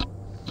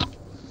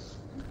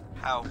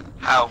 How?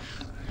 I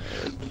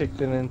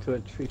kicked it into a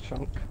tree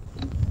trunk.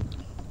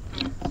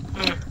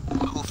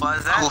 Who fought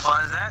is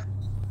that?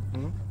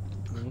 Me?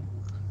 Who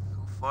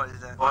fought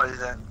is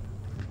that?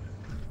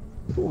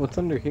 Ooh, what's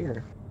under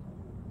here?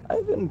 I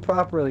haven't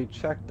properly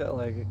checked out,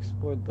 like,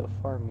 explored the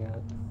farm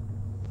yet.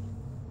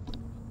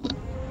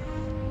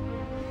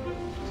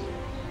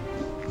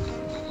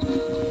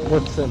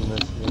 What's in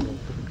this video?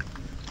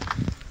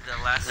 The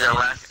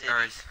last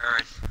Earth.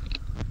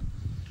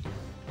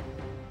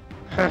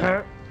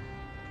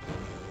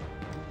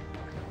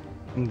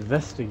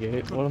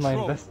 Investigate? What am I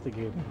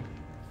investigating?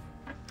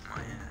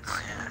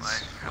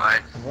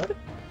 What? What?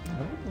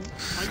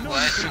 I know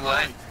What? you can What?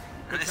 fight, I'm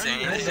but just can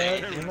you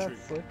saying. hold You're not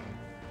territory? slick.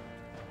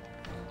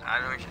 I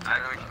don't know what you're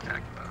talking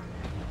about.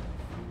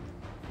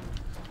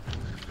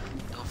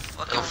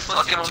 The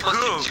fucking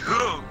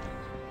joke.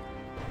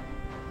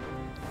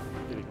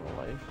 Getting a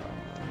life.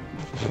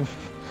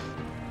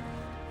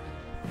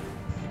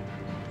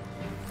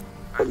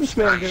 Let this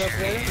man get up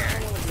there. I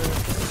don't wanna go up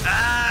there.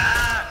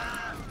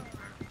 Ah!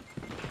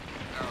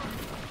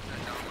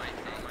 That's not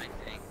my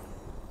thing.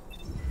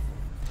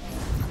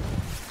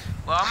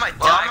 Well, I might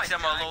die because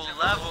I'm a low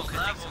level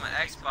because I'm an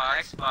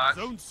Xbox.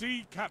 Zone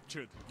C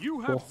captured. You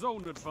have Cool.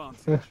 zone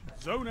advantage.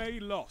 Zone A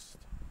lost.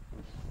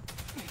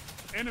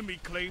 Enemy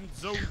claimed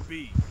Zone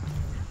B.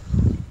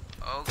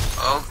 Oh.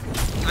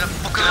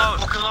 Fucking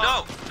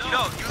alone.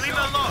 No, you leave me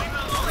alone.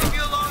 Leave me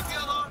alone.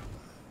 No,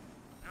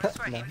 that's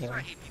right.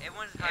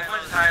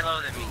 Everyone's higher low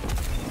than me.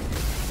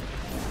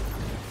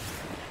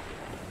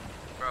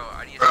 Bro,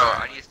 I need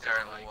to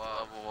start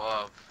level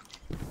up.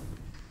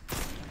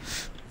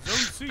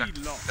 Zone C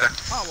lost.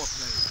 Power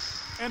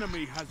play.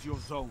 Enemy has your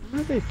zone.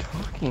 What are they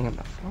talking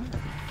about?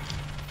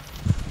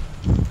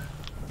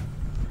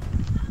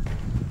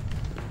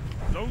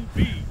 Zone B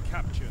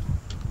captured.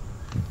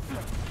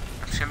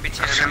 It's gonna be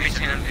 10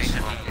 on this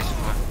one.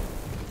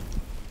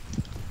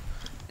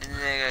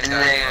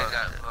 Nigga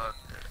got fucked.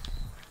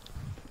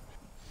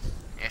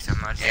 Yes, I'm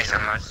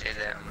not saying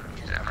that.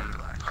 I'm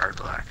black. Hard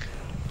black.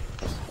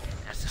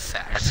 That's a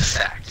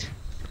fact.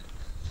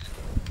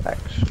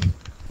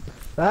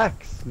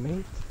 Facts,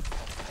 mate.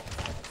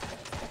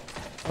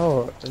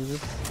 Oh, is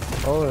this?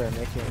 Oh, they're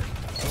making.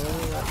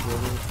 Oh, that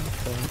really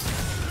sense.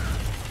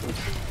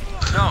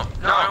 No,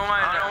 I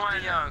don't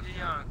want young.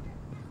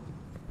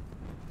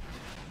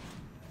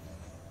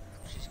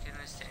 She's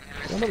gonna stand here.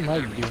 What am I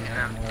doing And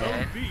I'm now? Zone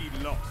dead. B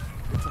lost.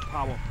 It's a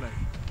power play.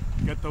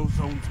 Get those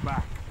zones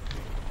back.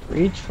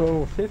 Reach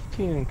level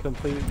 15 and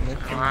complete mission.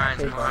 Come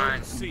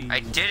on. C. I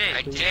did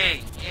it.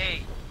 Yay.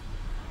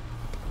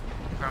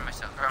 Proud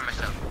myself.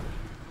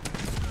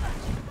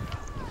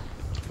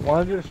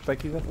 Want to do a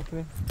spike event with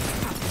me?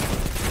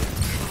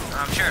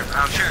 I'm sure.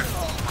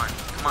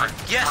 Come on.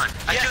 Yes,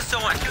 I killed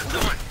someone.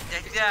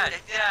 Like that.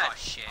 Oh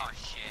shit.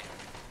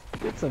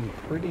 Did some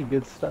pretty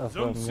good stuff,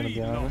 Zone I'm gonna C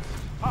be honest.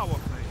 lost. Power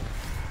play.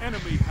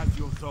 Enemy has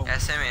your zone.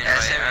 SM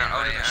invite.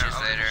 I'll do missions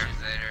later.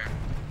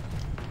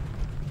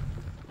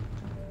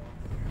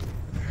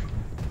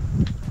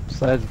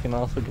 Besides, you can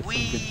also get some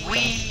good stuff.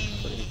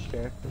 for each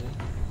character.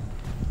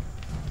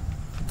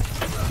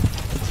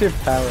 What's your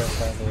power up,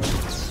 by the way?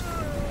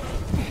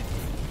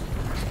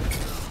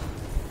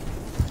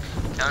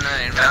 Down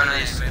on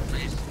invite,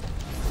 please.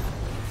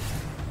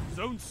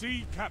 Zone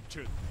C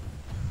captured.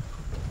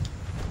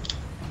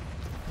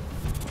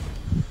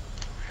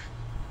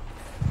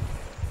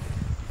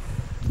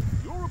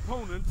 Your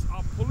opponents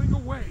are pulling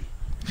away.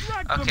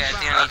 Drag them Okay, back. I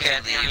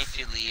think I need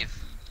to leave.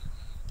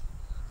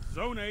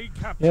 Zone A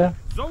captured. Yeah.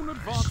 Zone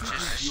advantage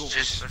is yours.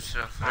 Just let's do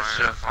a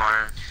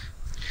farm.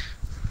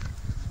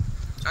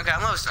 Okay,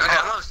 I'm almost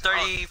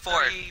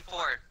 34.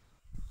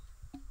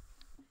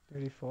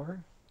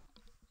 34?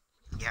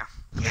 Yeah.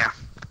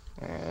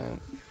 And...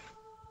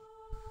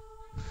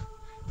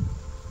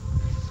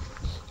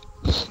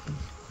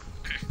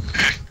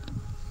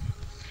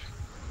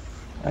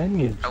 I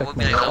need to I check will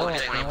my be like level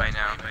wallet 20 now. by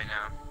now.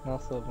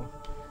 Also,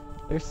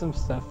 there's some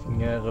stuff you can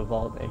get at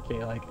Evolve,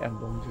 aka like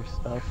emblems or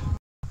stuff.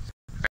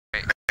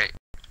 Right.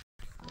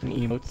 And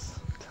emotes.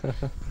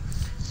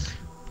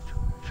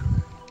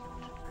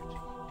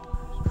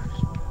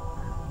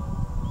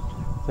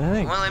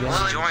 Dang, Well, let me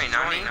join,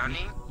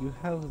 Nani. You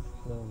have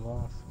the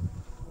lost.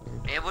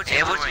 Able to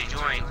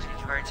join.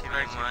 Try to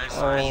make my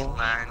Okay,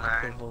 land.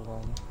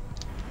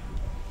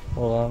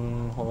 Hold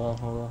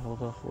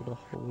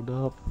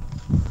up.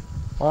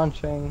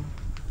 Launching.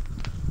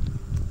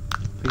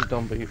 Please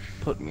don't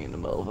put me in the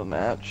middle of a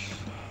match.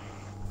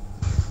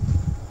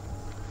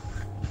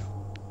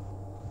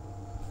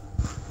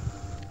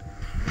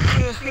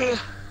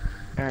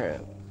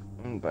 Alright,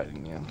 I'm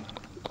inviting you.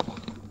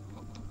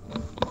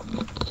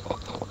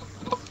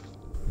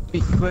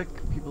 Be quick,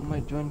 people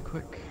might join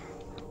quick.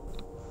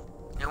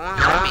 It won't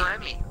let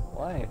me.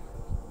 Why?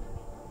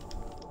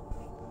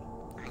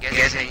 I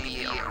guess I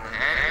need on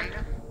hand.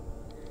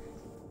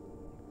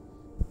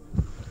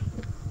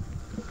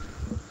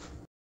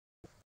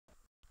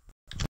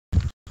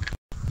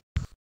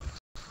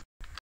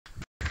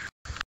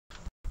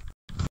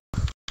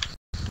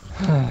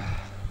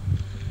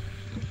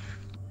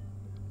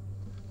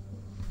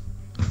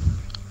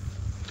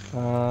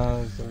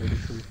 There's already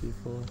 3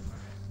 people.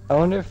 I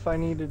wonder if I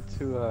needed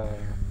to,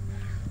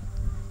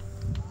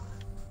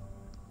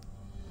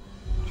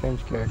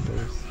 change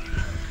characters.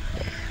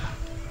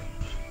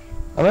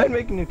 I might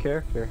make a new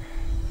character.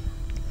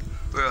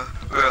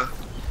 Bruh.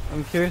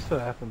 I'm curious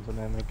what happens when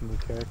I make a new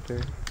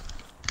character.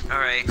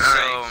 Alright,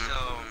 so...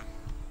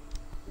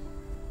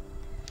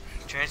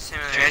 Transfer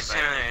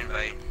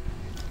invite.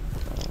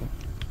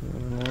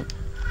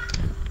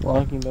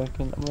 Logging back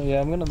in. Oh,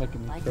 yeah, I'm gonna make a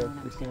new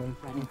character soon.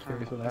 I'm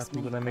curious what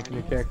happens when I make a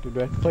new character.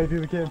 Do I have to play through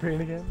the campaign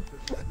again?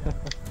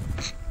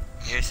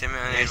 Here, send me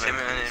an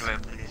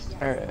invite, please.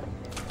 Alright.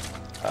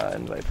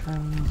 Invite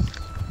friends.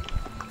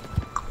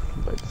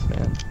 Invite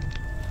spam.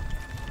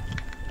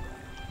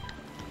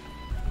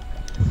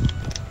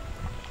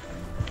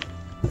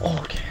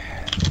 Okay.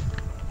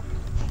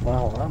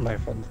 Wow, a lot of my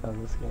friends have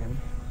this game.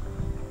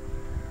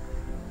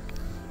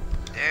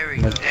 There we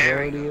go.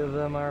 Majority of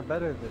them are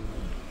better than me.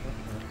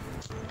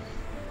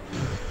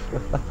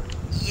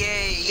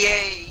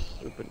 Yay!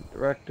 Open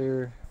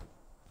director.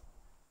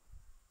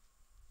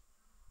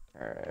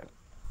 Alright.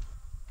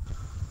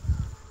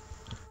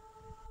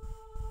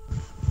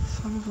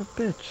 Son of a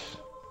bitch.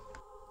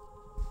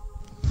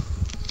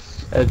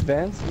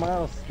 Advanced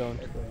milestone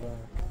to the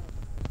left.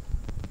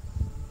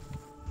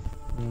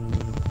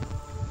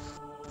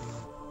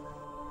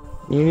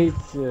 You need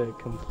to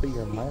complete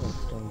your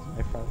milestones,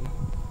 my friend.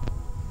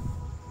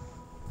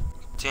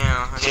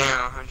 Damn,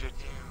 100.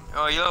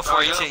 Oh, you have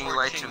 14, you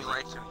lied to me.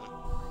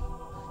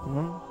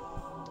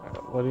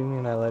 What do you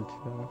mean I lied to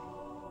you?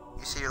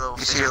 You see level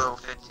 15.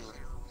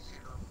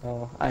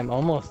 Oh, I'm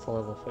almost to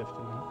level 15.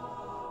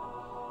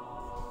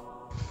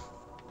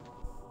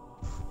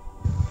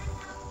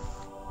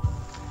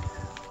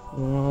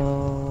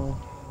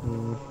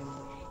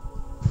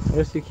 I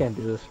guess you can't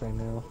do this right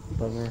now,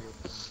 bummer.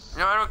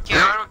 No, I don't care.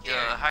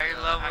 Higher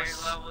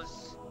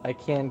levels. I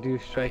can't do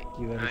strike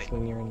events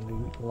when you're in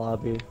the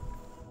lobby.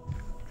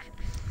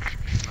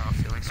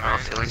 Small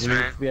feelings, You need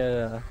man. to be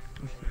able to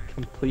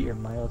complete your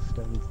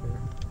milestones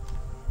there.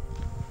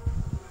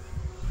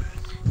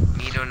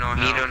 Me don't know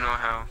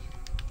how.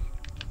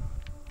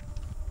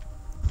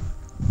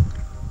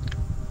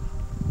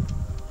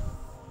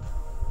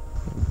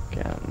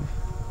 Again.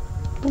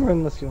 Or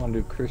unless you want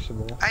to do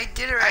Crucible. I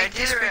did her. I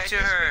did speak to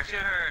her.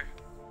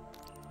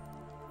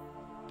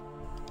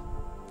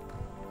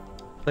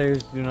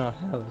 Players do not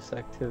have this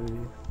activity.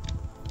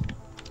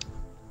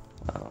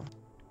 Wow.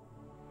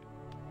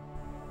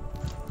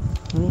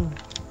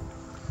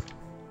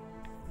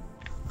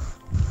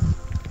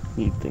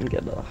 You'd think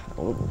at a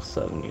level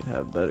 7 you'd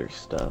have better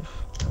stuff.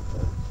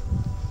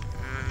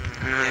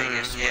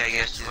 Yeah, I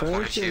guess. So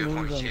once you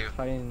means I'm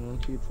fighting,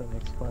 once you get to the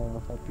next point, I'll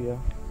help you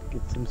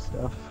get some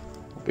stuff.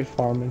 I'll be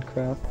farming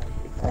crap.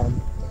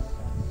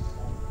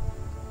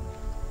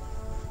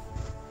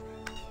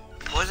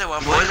 What was that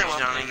one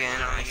on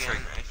again? I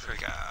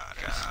forgot.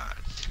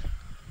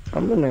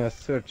 I'm gonna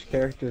switch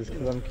characters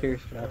because I'm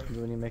curious what happens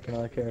when you make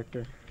another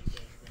character.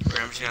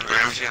 I'm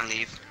just gonna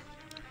leave.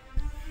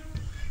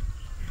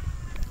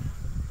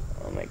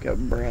 I'll make a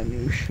brand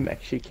new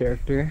Shmexy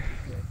character.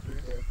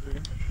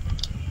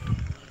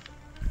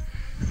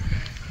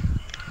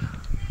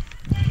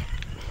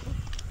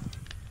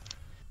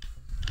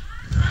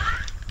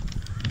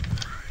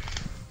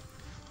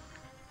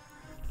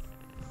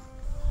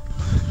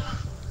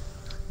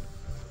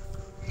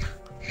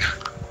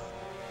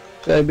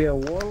 Should I be a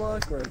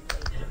warlock or a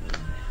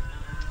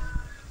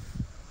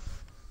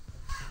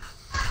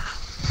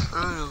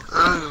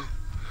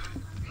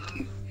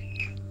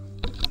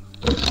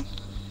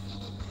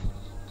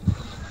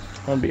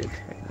I'll be a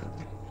trainer.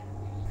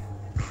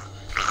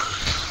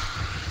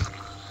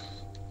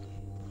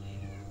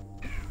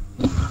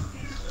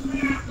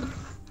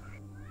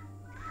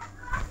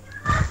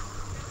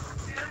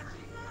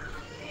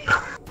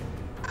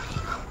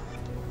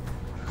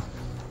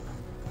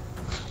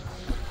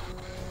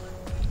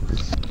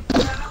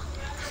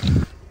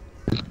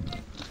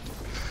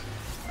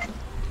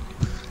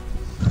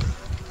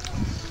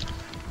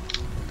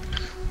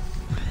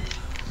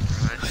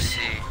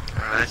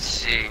 Let's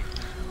see.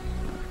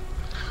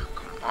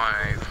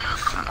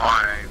 Come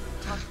on.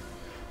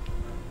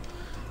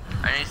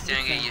 I need to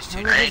get used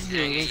to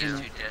Destiny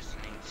too.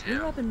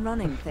 We're up and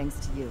running thanks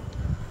to you.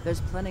 There's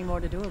plenty more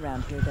to do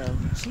around here, though.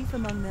 Chief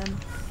among them,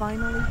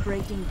 finally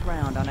breaking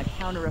ground on a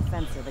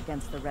counter-offensive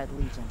against the Red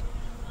Legion.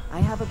 I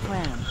have a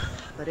plan,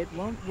 but it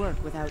won't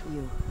work without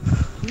you.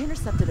 We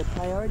intercepted a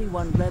Priority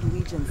 1 Red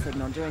Legion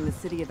signal during the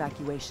city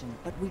evacuation,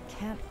 but we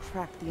can't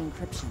crack the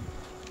encryption.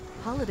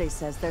 Holiday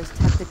says there's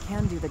tech that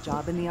can do the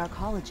job in the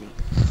Arcology,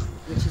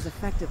 which is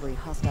effectively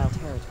hostile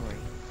territory.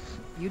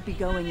 You'd be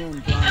going in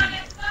blind.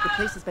 The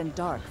place has been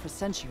dark for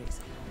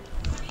centuries.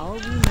 All we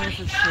know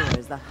for sure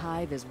is the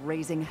Hive is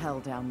raising hell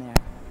down there.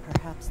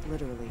 Perhaps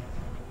literally.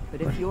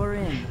 But if you're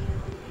in,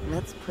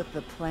 let's put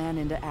the plan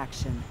into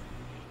action.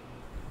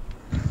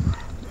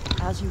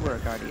 As you were,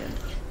 Guardian.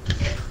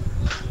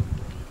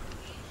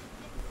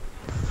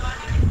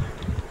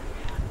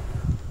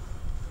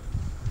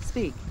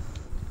 Speak.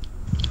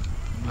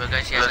 Well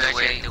guys, you have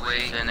to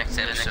wait the next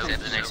episode,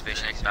 the next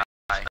mission.